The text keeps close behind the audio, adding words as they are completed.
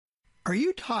Are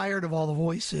you tired of all the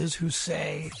voices who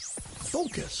say,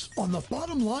 focus on the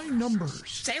bottom line numbers?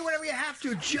 Say whatever you have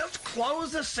to, just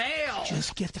close the sale.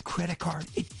 Just get the credit card.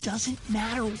 It doesn't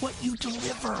matter what you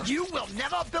deliver. You will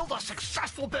never build a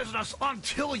successful business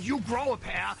until you grow a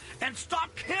pair and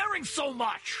stop caring so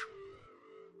much.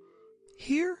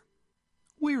 Here,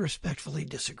 we respectfully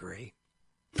disagree.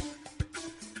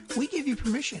 We give you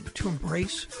permission to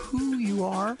embrace who you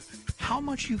are, how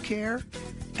much you care,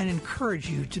 and encourage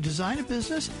you to design a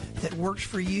business that works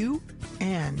for you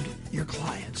and your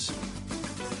clients.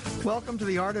 Welcome to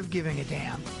The Art of Giving a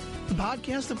Damn, the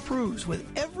podcast that proves with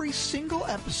every single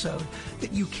episode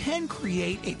that you can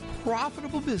create a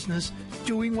profitable business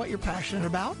doing what you're passionate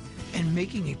about and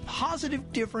making a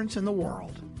positive difference in the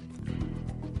world.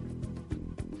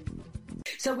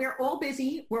 So we're all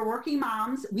busy. We're working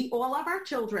moms. We all have our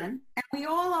children, and we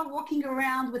all are walking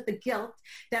around with the guilt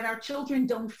that our children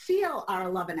don't feel our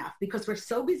love enough because we're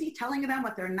so busy telling them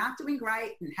what they're not doing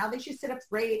right and how they should sit up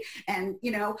straight and,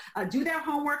 do their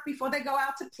homework before they go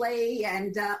out to play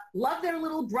and love their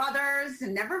little brothers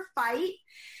and never fight.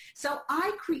 So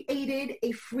I created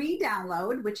a free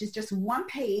download, which is just one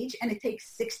page, and it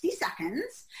takes 60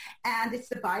 seconds, and it's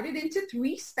divided into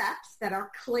 3 steps that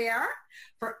are clear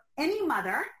for any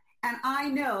mother. And I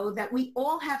know that we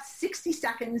all have 60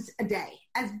 seconds a day,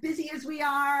 as busy as we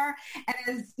are, and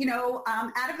as,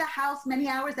 out of the house, many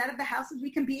hours out of the house as we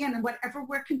can be in, and whatever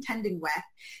we're contending with.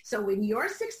 So in your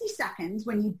 60 seconds,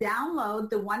 when you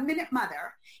download the 1 Minute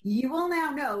Mother, you will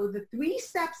now know the 3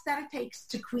 steps that it takes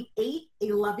to create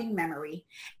a loving memory.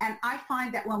 And I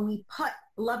find that when we put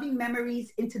loving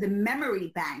memories into the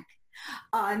memory bank,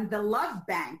 on the love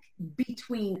bank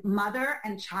between mother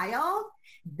and child,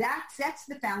 that sets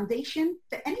the foundation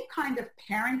for any kind of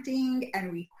parenting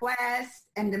and requests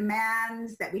and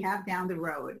demands that we have down the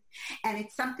road. And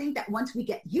it's something that once we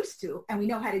get used to and we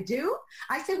know how to do,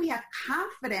 I say we have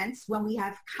confidence when we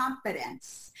have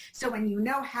confidence. So when you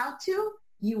know how to,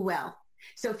 you will.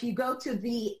 So if you go to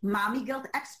the Mommy Guilt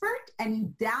Expert and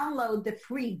you download the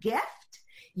free gift,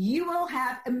 you will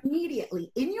have immediately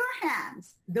in your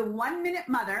hands the 1 Minute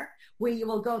Mother, where you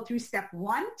will go through step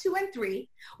 1, 2, and 3,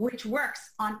 which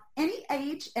works on any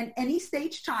age and any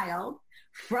stage child,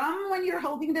 from when you're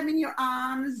holding them in your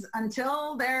arms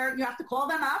until you have to call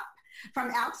them up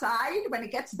from outside when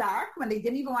it gets dark, when they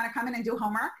didn't even want to come in and do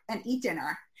homework and eat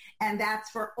dinner. And that's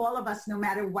for all of us, no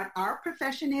matter what our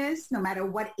profession is, no matter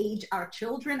what age our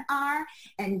children are.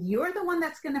 And you're the one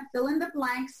that's going to fill in the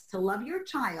blanks to love your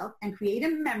child and create a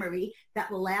memory that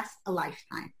will last a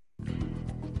lifetime.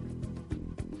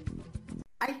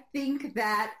 I think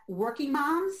that working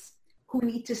moms who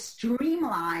need to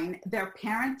streamline their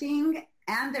parenting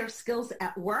and their skills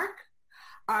at work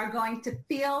are going to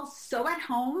feel so at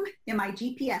home in my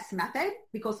GPS method,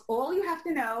 because all you have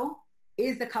to know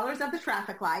is the colors of the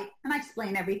traffic light, and I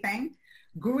explain everything.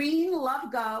 Green, love,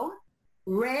 go.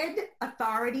 Red,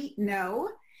 authority, no.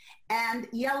 And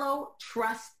yellow,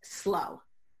 trust, slow.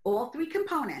 All 3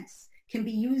 components can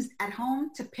be used at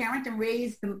home to parent and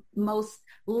raise the most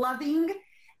loving,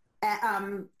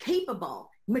 capable,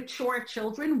 mature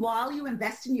children while you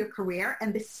invest in your career,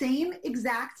 and the same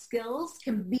exact skills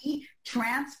can be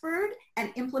transferred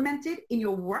and implemented in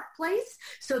your workplace,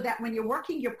 so that when you're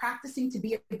working, you're practicing to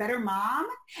be a better mom,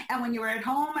 and when you're at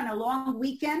home on a long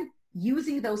weekend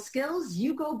using those skills,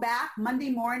 you go back Monday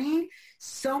morning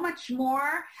so much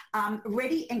more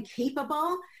ready and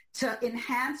capable to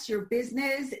enhance your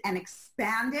business and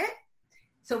expand it.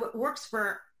 So it works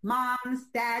for moms,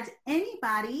 dads,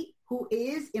 anybody who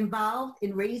is involved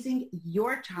in raising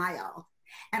your child.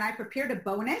 And I prepared a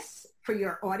bonus for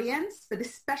your audience, for the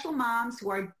special moms who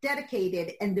are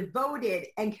dedicated and devoted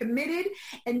and committed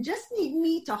and just need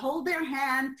me to hold their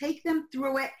hand, take them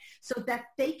through it so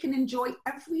that they can enjoy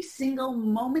every single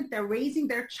moment they're raising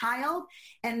their child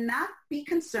and not be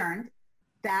concerned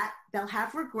that they'll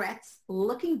have regrets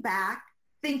looking back,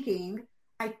 thinking,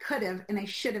 I could have and I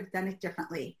should have done it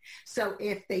differently. So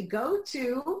if they go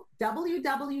to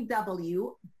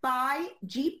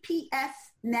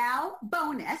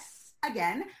www.buygpsnowbonus,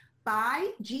 again,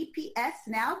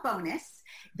 buygpsnowbonus,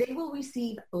 they will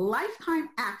receive lifetime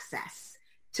access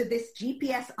to this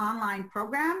GPS online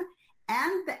program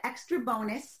and the extra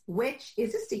bonus, which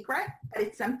is a secret, but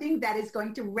it's something that is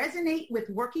going to resonate with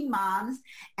working moms,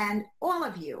 and all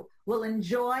of you will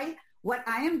enjoy what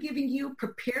I am giving you,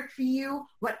 prepared for you,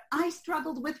 what I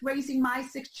struggled with raising my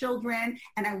 6 children,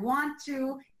 and I want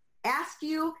to ask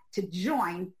you to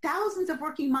join thousands of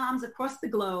working moms across the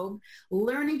globe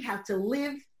learning how to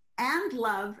live and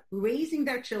love raising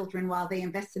their children while they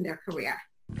invest in their career.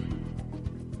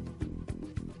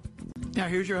 Now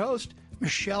here's your host,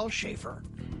 Michelle Schaefer.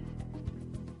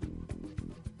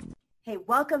 Hey,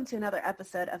 welcome to another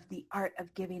episode of The Art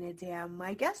of Giving a Damn.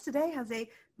 My guest today has a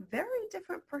very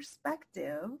different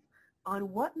perspective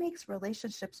on what makes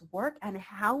relationships work and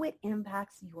how it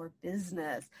impacts your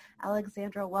business.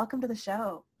 Alexandra, welcome to the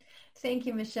show. Thank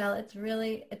you, Michelle. It's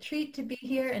really a treat to be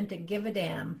here and to give a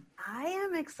damn. I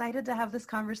am excited to have this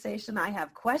conversation. I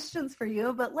have questions for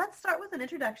you, but let's start with an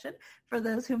introduction for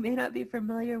those who may not be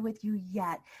familiar with you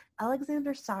yet.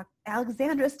 Alexandra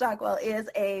Stockwell is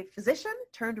a physician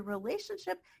turned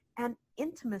relationship and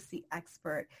intimacy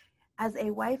expert. As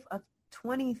a wife of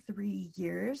 23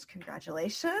 years,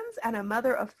 congratulations, and a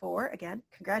mother of 4, again,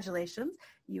 congratulations,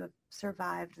 you have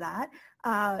survived that.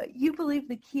 You believe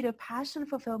the key to passion,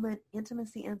 fulfillment,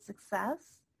 intimacy, and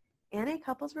success in a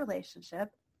couple's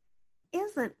relationship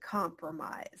isn't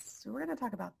compromise. So we're going to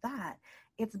talk about that.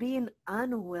 It's being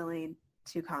unwilling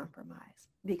to compromise,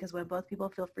 because when both people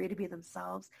feel free to be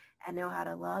themselves and know how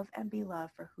to love and be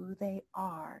loved for who they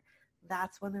are,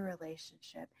 that's when the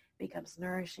relationship becomes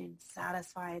nourishing,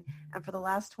 satisfying. And for the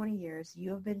last 20 years,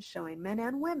 you have been showing men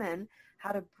and women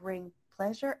how to bring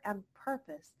pleasure and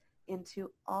purpose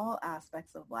into all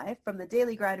aspects of life, from the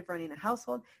daily grind of running a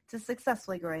household to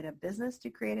successfully growing a business to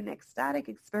creating ecstatic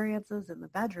experiences in the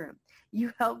bedroom.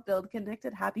 You help build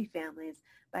connected, happy families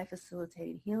by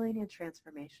facilitating healing and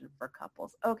transformation for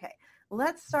couples. Okay,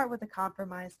 let's start with the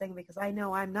compromise thing, because I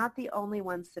know I'm not the only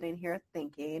one sitting here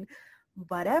thinking,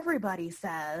 but everybody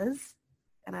says,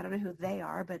 and I don't know who they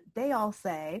are, but they all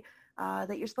say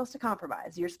that you're supposed to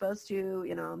compromise. You're supposed to,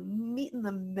 meet in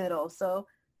the middle. So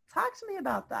talk to me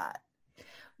about that.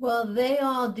 Well, they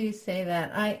all do say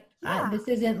that. This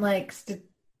isn't like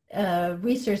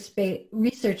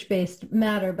research-based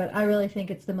matter, but I really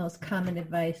think it's the most common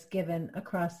advice given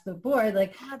across the board.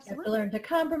 Like, Absolutely. you have to learn to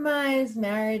compromise.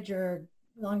 Marriage or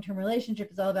long-term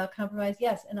relationship is all about compromise.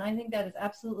 Yes, and I think that is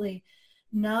absolutely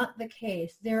not the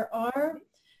case. There are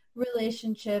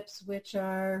relationships which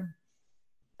are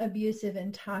abusive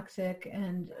and toxic,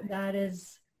 and that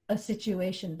is a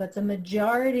situation. But the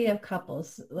majority of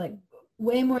couples, like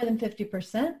way more than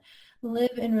 50%,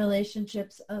 live in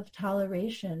relationships of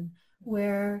toleration,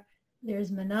 where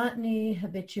there's monotony,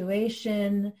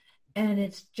 habituation, and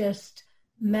it's just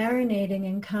marinating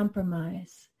in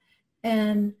compromise.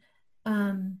 And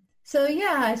so,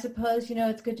 I suppose,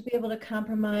 it's good to be able to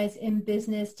compromise in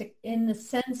business in the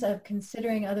sense of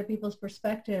considering other people's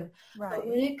perspective. Right. But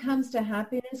when it comes to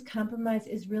happiness, compromise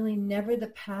is really never the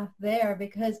path there,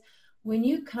 because when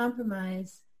you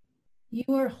compromise,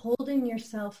 you are holding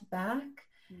yourself back.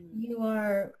 You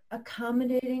are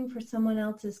accommodating for someone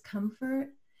else's comfort.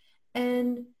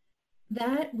 And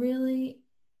that really,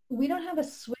 we don't have a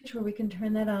switch where we can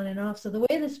turn that on and off. So the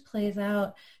way this plays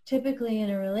out typically in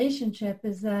a relationship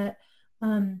is that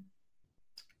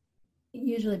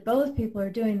usually both people are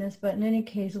doing this, but in any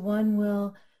case, one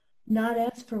will not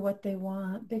ask for what they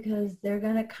want because they're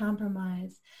going to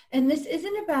compromise. And this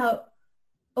isn't about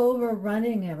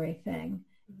overrunning everything.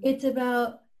 It's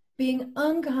about being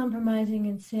uncompromising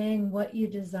and saying what you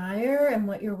desire and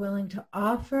what you're willing to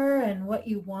offer and what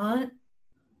you want.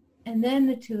 And then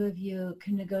the two of you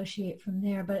can negotiate from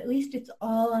there. But at least it's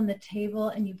all on the table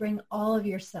and you bring all of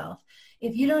yourself.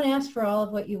 If you don't ask for all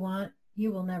of what you want,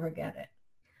 you will never get it.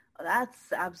 Well,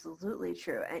 that's absolutely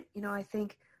true. And, I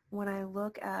think when I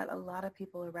look at a lot of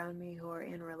people around me who are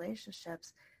in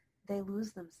relationships, they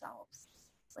lose themselves.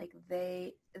 Like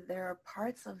there are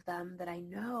parts of them that I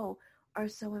know are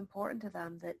so important to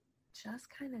them that just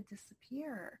kind of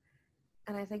disappear.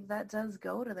 And I think that does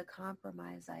go to the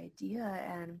compromise idea,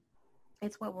 and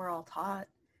it's what we're all taught,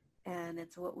 and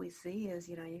it's what we see is,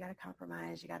 you got to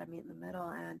compromise, you got to meet in the middle.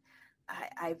 And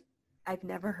I've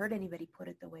never heard anybody put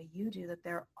it the way you do, that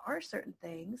there are certain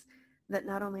things that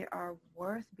not only are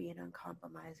worth being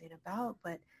uncompromising about,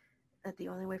 but that the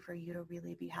only way for you to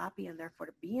really be happy and therefore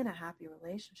to be in a happy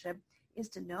relationship is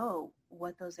to know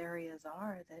what those areas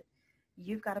are, that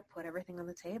you've got to put everything on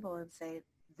the table and say,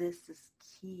 this is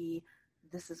key,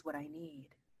 this is what I need.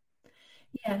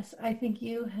 Yes, I think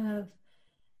you have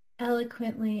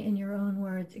eloquently, in your own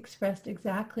words, expressed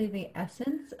exactly the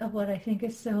essence of what I think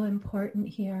is so important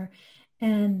here.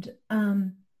 And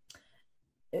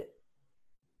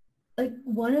like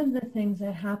one of the things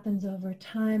that happens over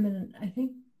time, and I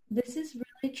think this is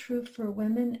really true for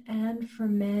women and for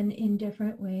men in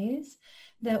different ways,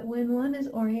 that when one is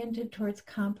oriented towards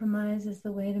compromise as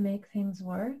the way to make things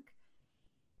work,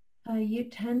 you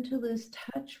tend to lose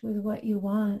touch with what you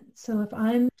want. So if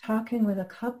I'm talking with a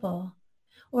couple,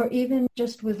 or even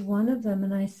just with one of them,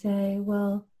 and I say,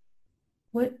 well,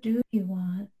 what do you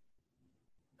want?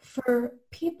 for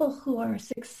people who are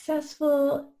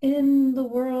successful in the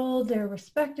world, they're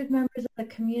respected members of the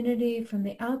community, from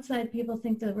the outside, people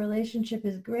think the relationship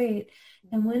is great.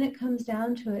 And when it comes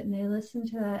down to it and they listen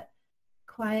to that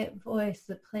quiet voice,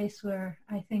 the place where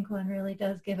I think one really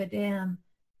does give a damn,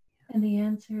 and the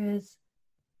answer is,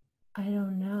 I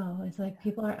don't know. It's like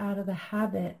people are out of the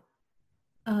habit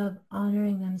of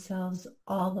honoring themselves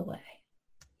all the way.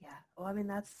 Yeah. Well, I mean,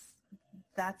 that's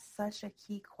such a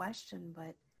key question,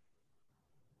 but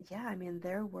yeah, I mean,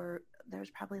 there's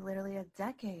probably literally a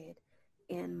decade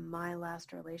in my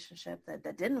last relationship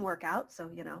that didn't work out.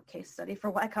 So, case study for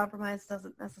why compromise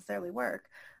doesn't necessarily work,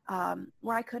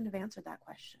 where I couldn't have answered that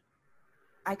question.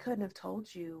 I couldn't have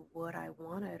told you what I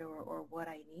wanted or what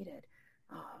I needed,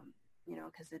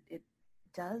 because it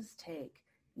does take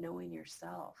knowing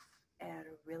yourself and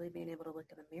really being able to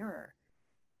look in the mirror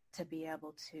to be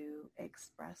able to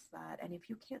express that. And if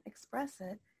you can't express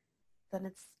it, then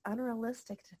it's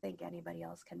unrealistic to think anybody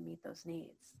else can meet those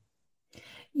needs.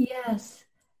 Yes.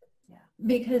 Yeah.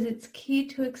 Because it's key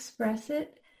to express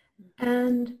it,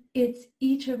 and it's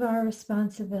each of our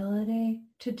responsibility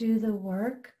to do the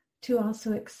work to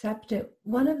also accept it.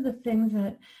 One of the things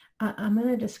that I'm going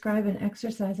to describe an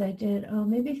exercise I did,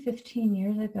 maybe 15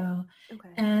 years ago. Okay.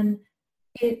 And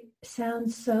it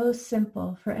sounds so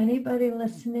simple. For anybody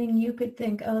listening, you could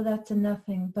think, that's a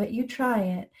nothing, but you try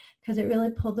it, because it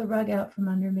really pulled the rug out from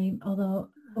under me. Although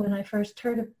when I first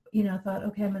heard it, thought,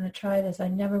 okay, I'm going to try this. I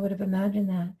never would have imagined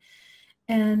that.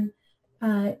 And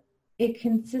it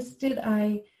consisted,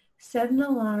 I set an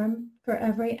alarm for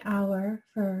every hour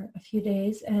for a few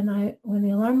days. And when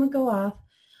the alarm would go off,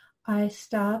 I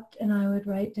stopped and I would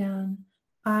write down,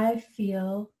 I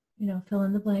feel, fill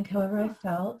in the blank, however I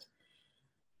felt.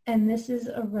 And this is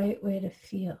a right way to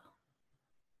feel.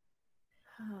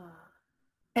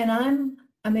 And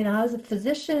I was a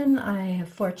physician. I have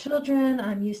 4 children.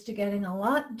 I'm used to getting a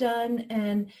lot done.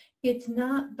 And it's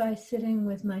not by sitting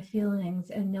with my feelings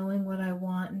and knowing what I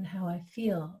want and how I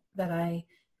feel that I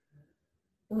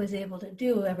was able to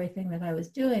do everything that I was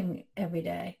doing every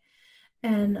day.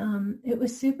 And it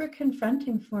was super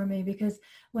confronting for me, because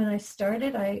when I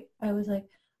started, I was like,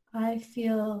 I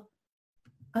feel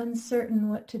uncertain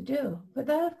what to do. But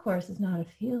that, of course, is not a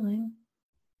feeling.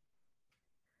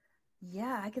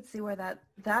 Yeah, I could see where that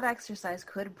exercise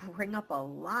could bring up a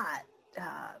lot.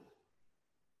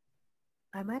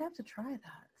 I might have to try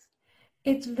that.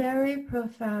 It's very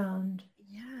profound.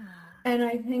 Yeah. And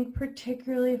I think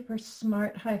particularly for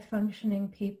smart, high-functioning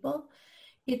people,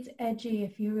 it's edgy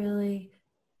if you really,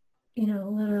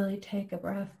 literally take a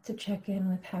breath to check in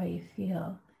with how you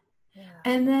feel. Yeah.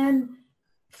 And then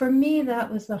for me,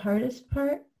 that was the hardest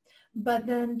part. But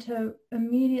then to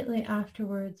immediately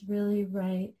afterwards really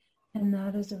write, and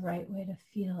that is a right way to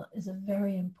feel, is a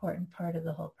very important part of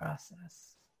the whole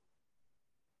process.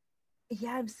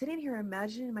 Yeah, I'm sitting here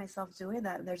imagining myself doing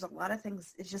that. And there's a lot of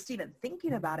things, it's just even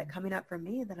thinking about it coming up for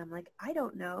me that I'm like, I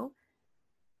don't know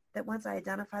that once I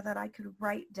identify that I could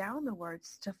write down the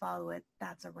words to follow it.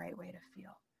 That's a right way to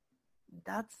feel.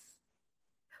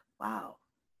 Wow.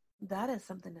 That is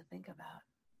something to think about.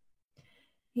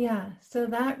 Yeah. So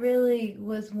that really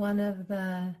was one of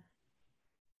the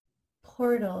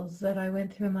portals that I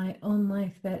went through in my own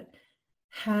life that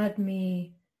had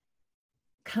me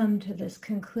come to this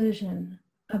conclusion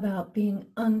about being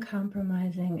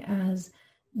uncompromising as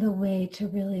the way to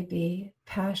really be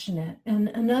passionate. And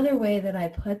another way that I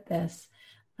put this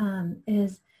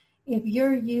is, if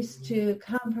you're used to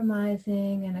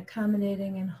compromising and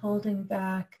accommodating and holding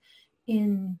back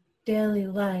in daily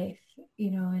life,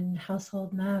 in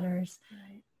household matters,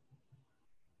 Right.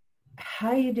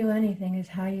 How you do anything is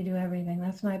how you do everything.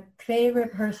 That's my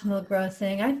favorite personal growth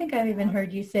saying. I think I've even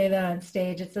heard you say that on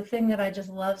stage. It's a thing that I just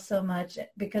love so much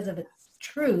because of its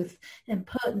truth and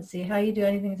potency. How you do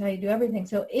anything is how you do everything.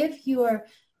 So if you are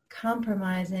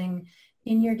compromising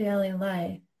in your daily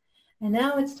life, and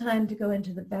now it's time to go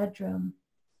into the bedroom,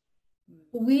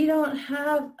 we don't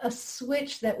have a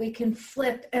switch that we can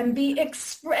flip and be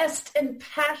expressed and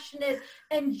passionate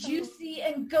and juicy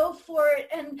and go for it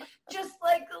and just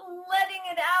like letting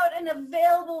it out and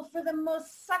available for the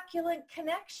most succulent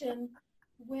connection,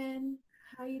 when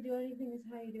how you do anything is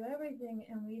how you do everything,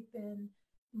 and we've been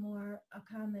more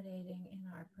accommodating in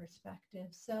our perspective.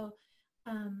 So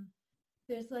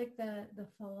there's like the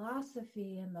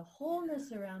philosophy and the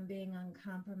wholeness around being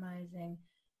uncompromising,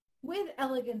 with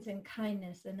elegance and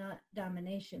kindness and not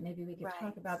domination. Maybe we could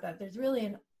talk about that. There's really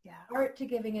an art to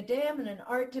giving a damn and an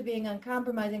art to being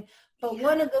uncompromising. But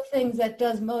one of the things that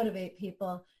does motivate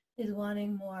people is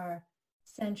wanting more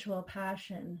sensual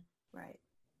passion, Right.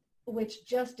 which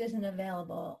just isn't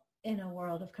available in a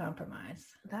world of compromise.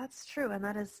 That's true. And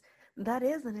that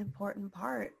is an important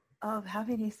part of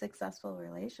having a successful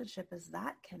relationship, is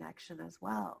that connection as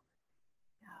well.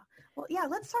 Yeah. Well, yeah,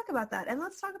 let's talk about that. And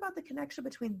let's talk about the connection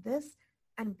between this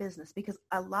and business, because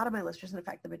a lot of my listeners, in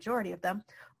fact, the majority of them,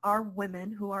 are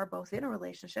women who are both in a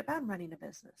relationship and running a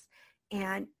business.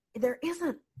 And there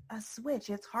isn't a switch.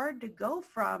 It's hard to go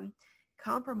from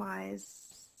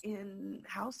compromise in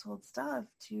household stuff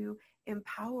to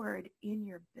empowered in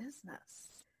your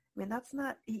business. I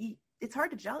mean, it's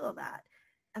hard to juggle that.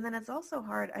 And then it's also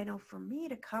hard, I know, for me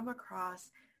to come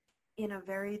across in a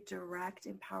very direct,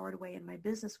 empowered way in my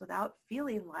business without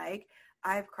feeling like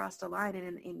I've crossed a line.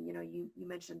 And you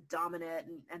mentioned dominant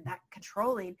and that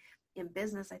controlling in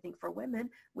business. I think for women,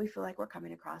 we feel like we're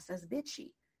coming across as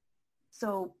bitchy.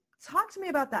 So talk to me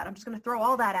about that. I'm just going to throw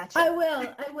all that at you. I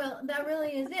will. That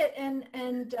really is it.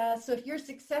 And so if you're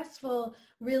successful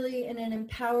really in an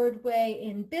empowered way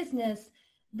in business,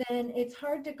 then it's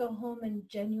hard to go home and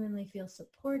genuinely feel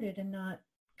supported and not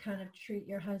kind of treat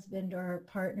your husband or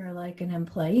partner like an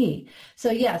employee.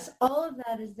 So yes, all of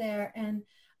that is there. And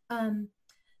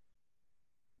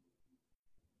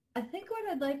I think what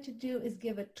I'd like to do is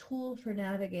give a tool for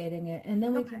navigating it, and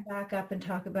then we can back up and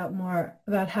talk about more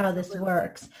about how this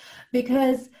works.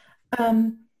 Because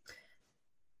the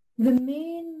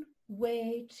main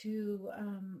way to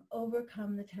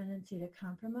overcome the tendency to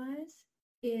compromise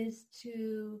is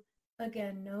to,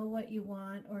 again, know what you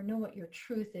want or know what your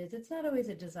truth is. It's not always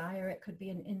a desire. It could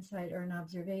be an insight or an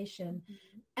observation,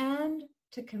 and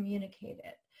to communicate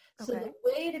it. So the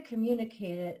way to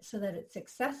communicate it so that it's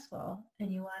successful,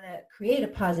 and you want to create a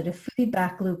positive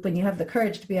feedback loop when you have the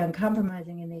courage to be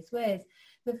uncompromising in these ways,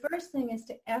 the first thing is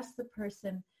to ask the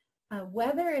person,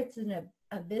 whether it's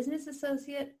a business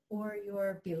associate or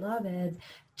your beloved,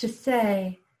 to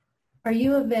say, are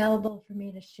you available for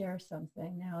me to share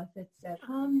something? Now, if it's at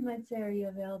home, you might say, are you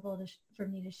available for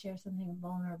me to share something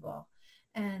vulnerable?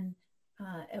 And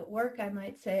at work, I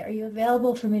might say, are you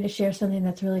available for me to share something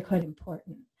that's really quite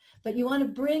important? But you want to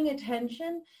bring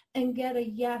attention and get a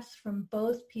yes from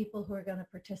both people who are going to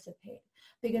participate.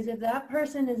 Because if that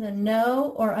person is a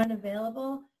no or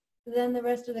unavailable, then the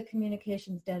rest of the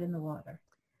communication is dead in the water.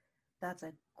 That's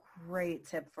a great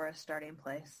tip for a starting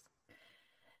place.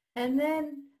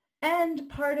 And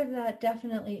part of that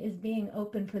definitely is being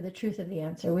open for the truth of the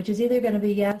answer, which is either going to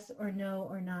be yes or no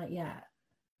or not yet.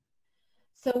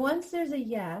 So once there's a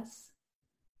yes,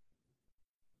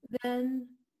 then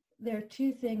there are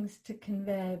two things to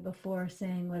convey before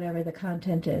saying whatever the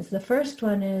content is. The first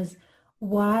one is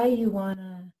why you want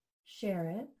to share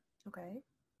it. Okay.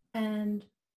 And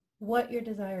what your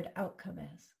desired outcome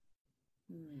is.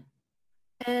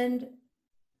 And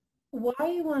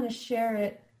why you want to share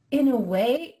it, in a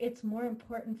way, it's more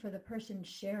important for the person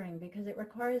sharing, because it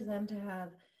requires them to have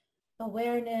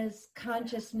awareness,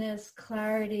 consciousness,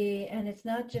 clarity, and it's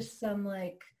not just some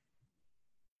like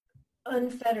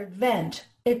unfettered vent.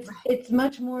 It's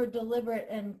much more deliberate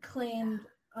and claimed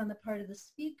on the part of the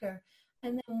speaker.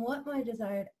 And then what my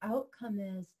desired outcome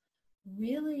is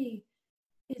really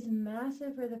is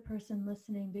massive for the person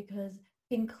listening, because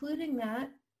including that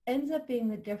ends up being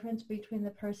the difference between the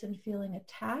person feeling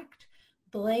attacked,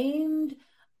 blamed,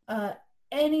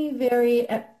 any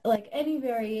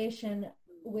variation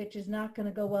which is not going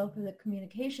to go well for the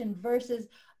communication, versus,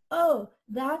 oh,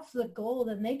 that's the goal,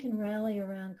 and they can rally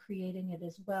around creating it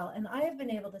as well. And I have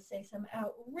been able to say some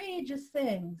outrageous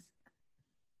things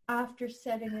after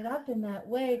setting it up in that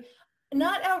way.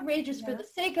 Not outrageous for the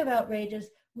sake of outrageous,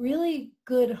 really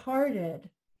good-hearted,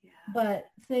 but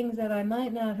things that I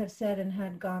might not have said and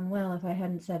had gone well if I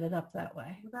hadn't set it up that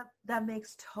way. Well, that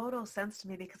makes total sense to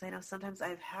me, because I know sometimes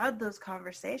I've had those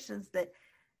conversations that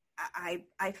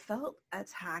I felt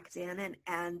attacked in,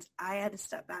 and I had to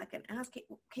step back and ask,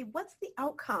 okay, what's the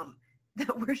outcome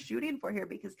that we're shooting for here?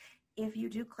 Because if you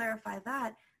do clarify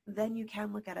that, then you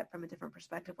can look at it from a different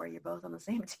perspective where you're both on the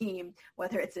same team,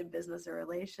 whether it's in business or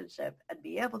relationship, and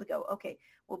be able to go, okay,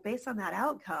 well, based on that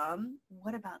outcome,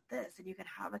 what about this? And you can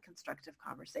have a constructive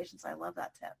conversation. So I love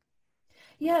that tip.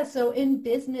 Yeah, so in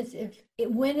business,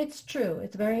 when it's true,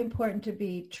 it's very important to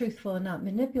be truthful and not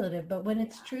manipulative. But when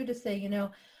it's true to say,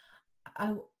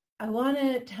 I want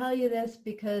to tell you this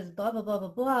because blah, blah, blah, blah,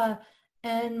 blah.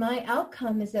 And my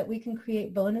outcome is that we can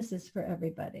create bonuses for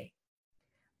everybody.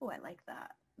 Oh, I like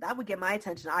that. That would get my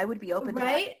attention. I would be open to that.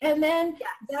 Right? And then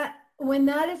when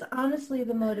that is honestly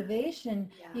the motivation,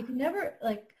 you can never,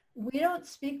 we don't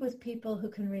speak with people who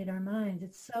can read our minds.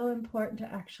 It's so important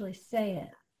to actually say it.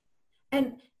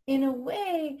 And in a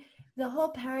way, the whole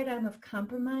paradigm of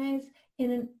compromise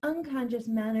in an unconscious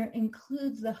manner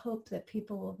includes the hope that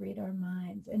people will read our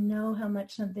minds and know how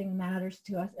much something matters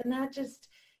to us. And that just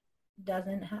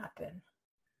doesn't happen.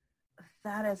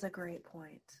 That is a great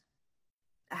point.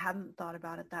 I hadn't thought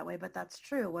about it that way, but that's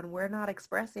true. When we're not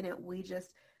expressing it, we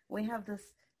have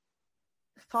this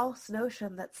false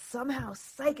notion that somehow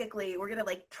psychically we're going to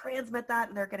like transmit that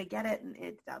and they're going to get it, and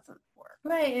it doesn't work.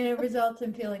 Right, and it results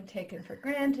in feeling taken for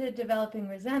granted, developing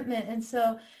resentment. And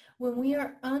so when we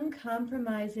are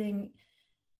uncompromising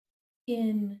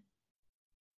in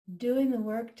doing the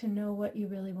work to know what you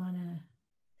really want to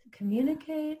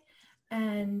communicate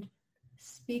and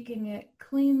speaking it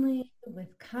cleanly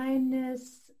with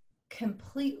kindness,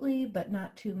 completely, but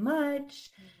not too much,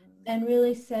 and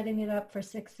really setting it up for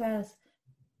success,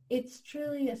 it's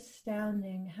truly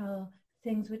astounding how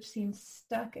things which seem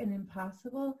stuck and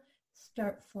impossible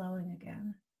start flowing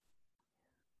again.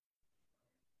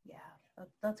 Yeah,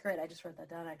 that's great. I just wrote that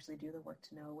down. Actually, do the work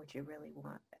to know what you really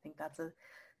want. I think that's a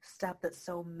step that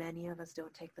so many of us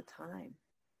don't take the time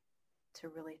to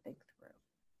really think through.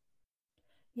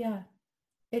 Yeah,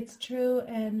 it's true.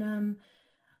 And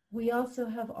we also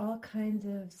have all kinds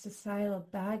of societal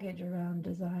baggage around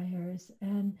desires.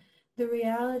 And the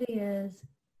reality is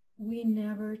we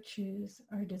never choose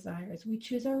our desires. We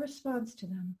choose our response to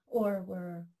them,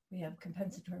 or we have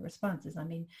compensatory responses. I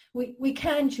mean, we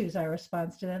can choose our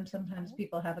response to them. Sometimes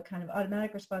people have a kind of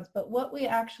automatic response, but what we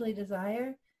actually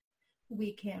desire,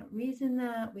 we can't reason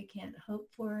that. We can't hope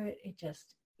for it. It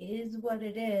just is what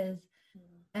it is.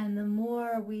 And the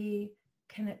more we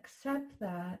can accept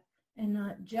that and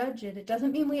not judge it, it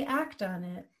doesn't mean we act on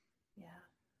it. Yeah.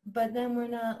 But then we're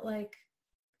not like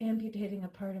amputating a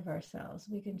part of ourselves.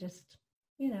 We can just,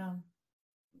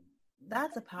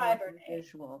 that's a powerful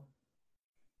visual.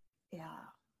 Yeah.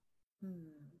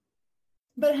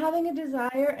 But having a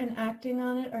desire and acting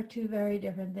on it are two very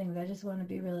different things. I just want to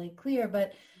be really clear.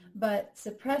 But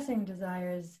suppressing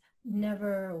desires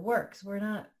never works. We're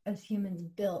not, as humans,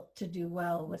 built to do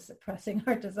well with suppressing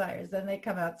our desires. Then they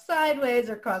come out sideways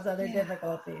or cause other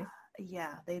difficulties.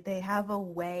 Yeah, they have a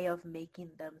way of making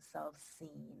themselves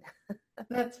seen.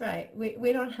 That's right.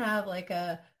 We don't have like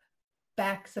a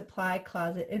back supply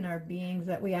closet in our beings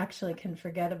that we actually can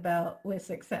forget about with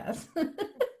success.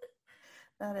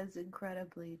 That is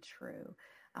incredibly true.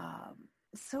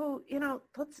 So,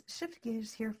 let's shift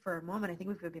gears here for a moment. I think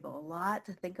we've given people a lot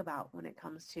to think about when it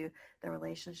comes to the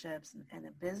relationships and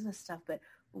the business stuff. But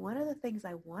one of the things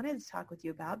I wanted to talk with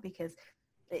you about, because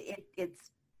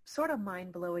it's sort of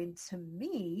mind-blowing to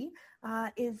me,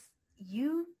 is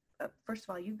you, first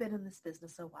of all, you've been in this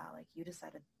business a while. Like, you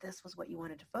decided this was what you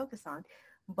wanted to focus on,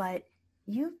 but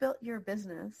you've built your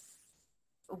business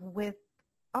with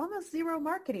almost zero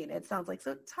marketing, it sounds like.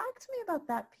 So talk to me about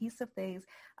that piece of things,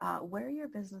 where your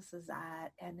business is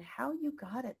at and how you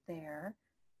got it there.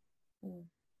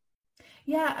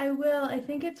 Yeah, I will. I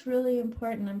think it's really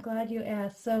important. I'm glad you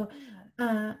asked. So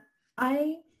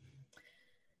I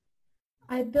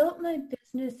built my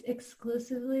business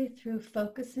exclusively through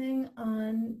focusing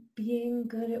on being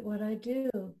good at what I do,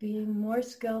 being more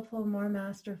skillful, more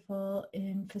masterful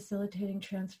in facilitating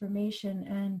transformation.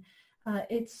 And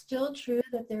it's still true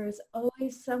that there is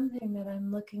always something that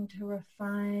I'm looking to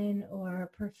refine or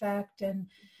perfect. And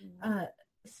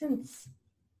since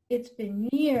it's been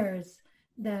years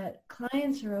that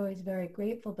clients are always very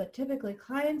grateful, but typically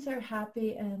clients are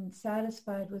happy and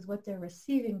satisfied with what they're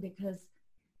receiving because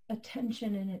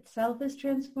attention in itself is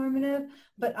transformative.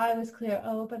 But I was clear,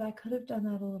 but I could have done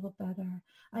that a little better.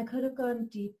 I could have gone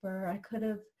deeper. I could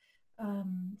have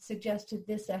suggested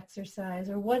this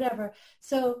exercise or whatever.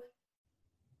 So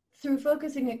through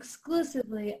focusing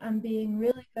exclusively on being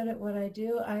really good at what I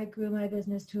do, I grew my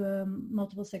business to a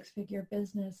multiple six-figure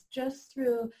business just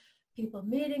through people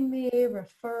meeting me,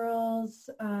 referrals.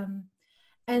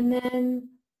 And then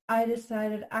I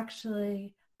decided,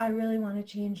 actually, I really want to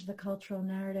change the cultural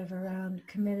narrative around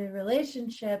committed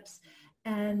relationships.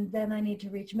 And then I need to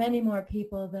reach many more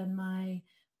people than my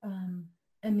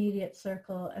immediate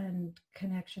circle and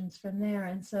connections from there.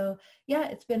 And so,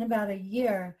 it's been about a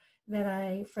year that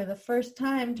I, for the first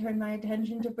time, turned my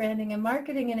attention to branding and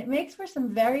marketing. And it makes for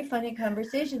some very funny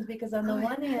conversations because on the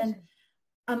one hand,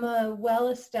 I'm a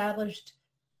well-established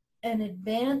and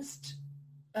advanced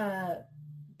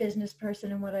business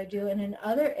person in what I do. And in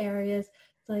other areas,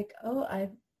 it's like, I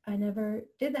never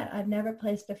did that. I've never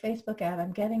placed a Facebook ad.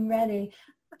 I'm getting ready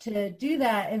to do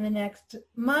that in the next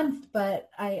month, but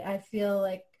I feel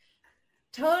like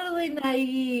totally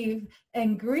naive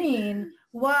and green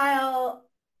while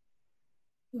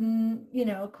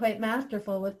quite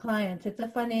masterful with clients. It's a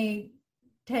funny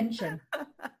tension.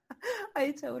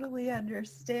 I totally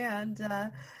understand.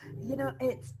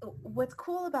 It's what's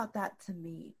cool about that to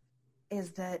me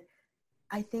is that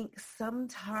I think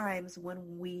sometimes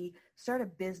when we start a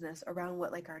business around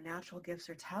what like our natural gifts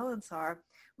or talents are,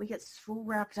 we get so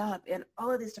wrapped up in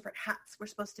all of these different hats we're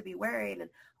supposed to be wearing and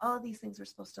all of these things we're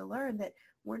supposed to learn that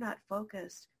we're not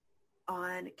focused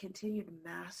on continued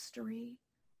mastery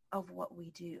of what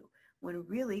we do, when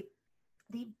really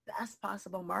the best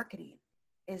possible marketing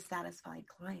is satisfied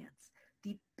clients.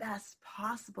 The best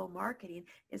possible marketing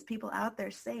is people out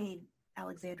there saying,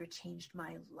 Alexandra changed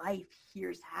my life.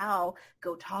 Here's how.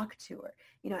 Go talk to her.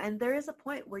 And there is a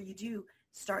point where you do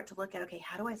start to look at, okay,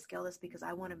 how do I scale this because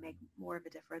I want to make more of a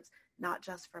difference, not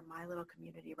just for my little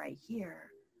community right here,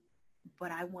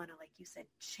 but I want to, like you said,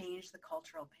 change the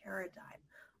cultural paradigm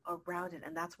around it.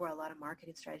 And that's where a lot of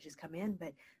marketing strategies come in.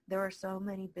 But there are so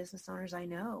many business owners I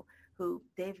know who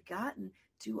they've gotten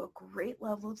to a great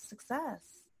level of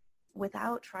success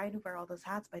without trying to wear all those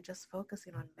hats by just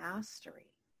focusing on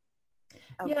mastery.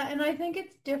 Yeah, and I think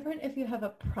it's different if you have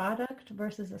a product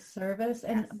versus a service.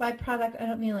 And by product, I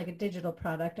don't mean like a digital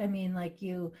product. I mean like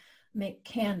you make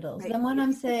candles. Right. Then when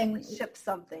I'm saying ship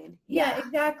something. Yeah,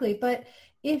 exactly. But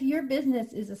if your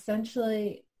business is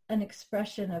essentially an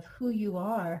expression of who you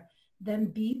are, then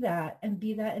be that, and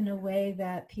be that in a way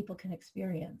that people can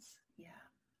experience. Yeah,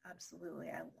 absolutely.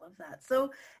 I love that.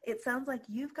 So it sounds like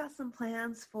you've got some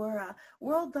plans for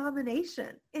world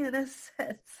domination in a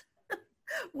sense.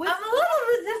 I'm a little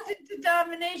resistant to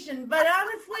domination, but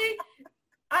honestly,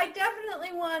 I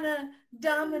definitely want to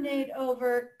dominate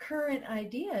over current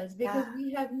ideas because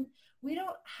we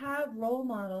don't have role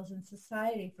models in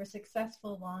society for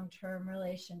successful long-term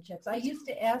relationships. I used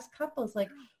to ask couples, like,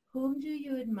 whom do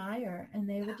you admire? And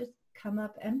they would just come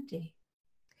up empty.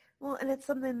 Well, and it's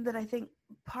something that I think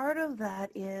part of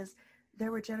that is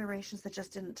there were generations that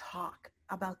just didn't talk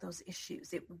about those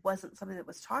issues. It wasn't something that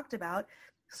was talked about.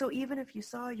 So even if you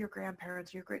saw your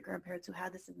grandparents, your great-grandparents who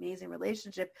had this amazing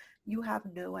relationship, you have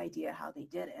no idea how they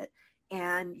did it.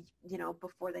 And,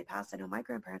 before they passed, I know my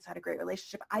grandparents had a great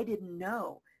relationship. I didn't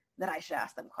know that I should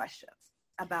ask them questions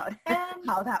about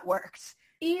how that worked.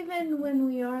 Even when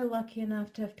we are lucky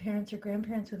enough to have parents or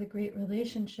grandparents with a great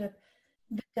relationship,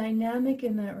 the dynamic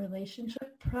in that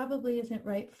relationship probably isn't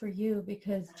right for you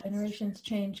because generations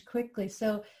change quickly.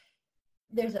 So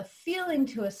there's a feeling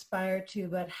to aspire to,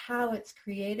 but how it's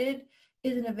created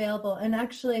isn't available. And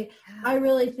actually, I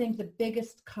really think the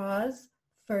biggest cause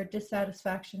for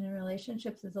dissatisfaction in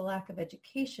relationships is a lack of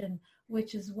education,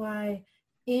 which is why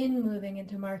in moving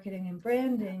into marketing and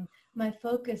branding, my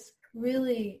focus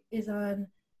really is on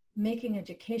making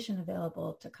education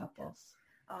available to couples.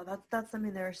 Oh, that's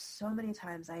something. There are so many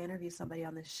times I interview somebody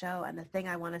on this show, and the thing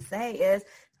I want to say is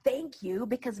thank you,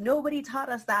 because nobody taught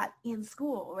us that in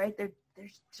school, right?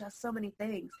 There's just so many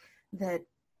things that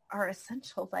are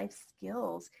essential life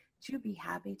skills to be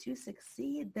happy, to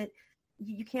succeed, that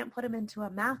you can't put them into a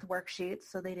math worksheet,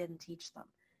 so they didn't teach them,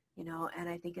 and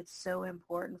I think it's so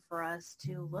important for us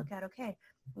to look at, okay,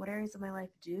 what areas of my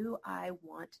life do I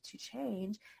want to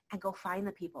change, and go find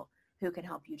the people who can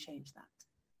help you change that.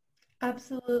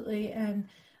 Absolutely. And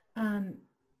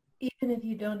even if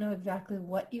you don't know exactly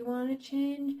what you want to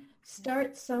change,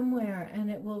 start somewhere and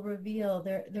it will reveal.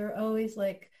 They're always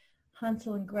like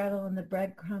Hansel and Gretel and the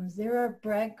breadcrumbs. There are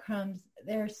breadcrumbs.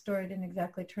 Their story didn't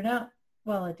exactly turn out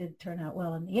well. It did turn out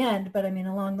well in the end, but I mean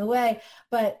along the way.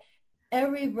 But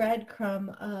every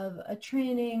breadcrumb of a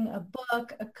training, a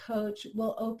book, a coach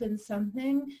will open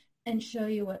something and show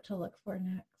you what to look for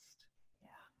next. Yeah,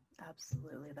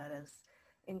 absolutely. That is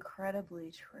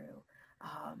incredibly true.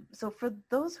 So for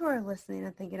those who are listening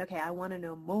and thinking, okay, I want to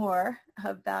know more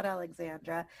about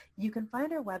Alexandra, you can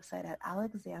find her website at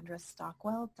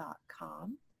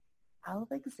alexandrastockwell.com.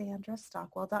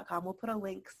 alexandrastockwell.com. We'll put a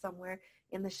link somewhere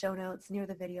in the show notes near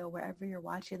the video, wherever you're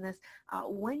watching this.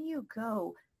 When you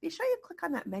go, be sure you click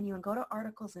on that menu and go to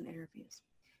articles and interviews,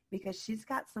 because she's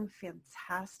got some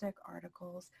fantastic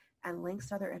articles and links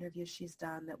to other interviews she's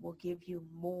done that will give you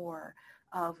more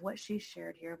of what she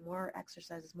shared here, more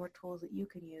exercises, more tools that you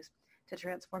can use to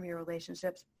transform your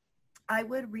relationships. I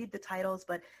would read the titles,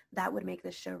 but that would make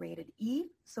this show rated E,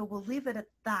 so we'll leave it at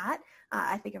that.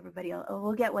 I think everybody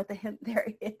will get what the hint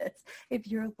there is. If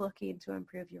you're looking to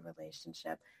improve your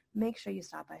relationship, make sure you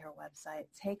stop by her website,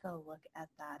 take a look at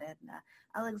that. And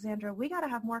Alexandra, we got to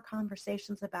have more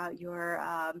conversations about your,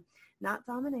 not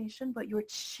domination, but your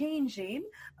changing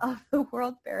of the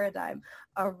world paradigm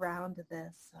around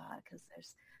this, because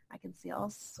I can see all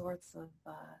sorts of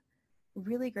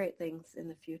really great things in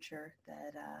the future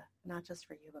that not just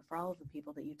for you, but for all of the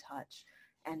people that you touch.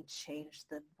 and change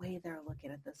the way they're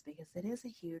looking at this, because it is a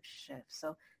huge shift.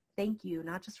 So thank you,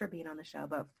 not just for being on the show,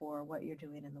 but for what you're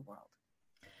doing in the world.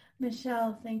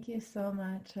 Michelle, thank you so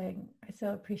much. I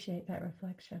so appreciate that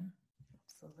reflection.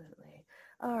 Absolutely.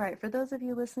 All right. For those of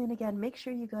you listening again, make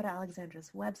sure you go to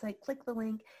Alexandra's website, click the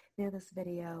link near this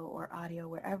video or audio,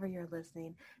 wherever you're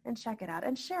listening, and check it out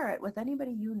and share it with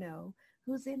anybody you know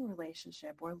who's in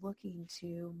relationship or looking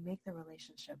to make the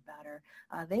relationship better.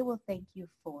 They will thank you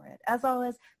for it. As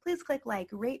always, please click like,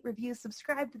 rate, review,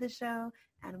 subscribe to the show,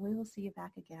 and we will see you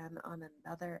back again on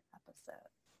another episode.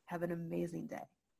 Have an amazing day.